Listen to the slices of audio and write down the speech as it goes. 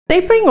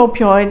Tapering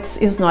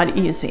opioids is not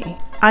easy.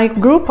 A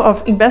group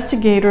of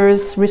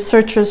investigators,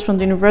 researchers from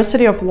the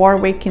University of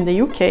Warwick in the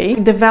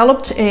UK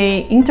developed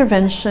an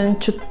intervention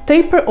to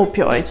taper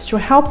opioids, to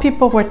help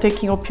people who are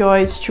taking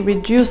opioids to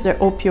reduce their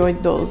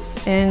opioid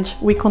dose. And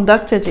we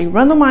conducted a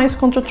randomized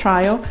control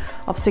trial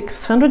of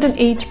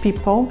 608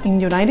 people in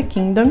the United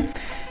Kingdom.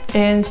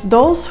 And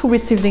those who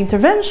received the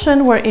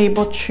intervention were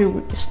able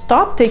to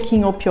stop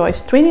taking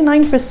opioids.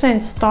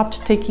 29%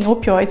 stopped taking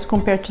opioids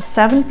compared to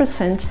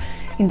 7%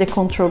 in the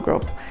control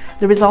group.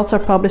 The results are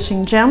published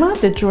in JAMA,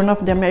 the Journal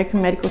of the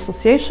American Medical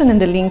Association,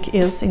 and the link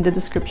is in the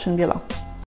description below.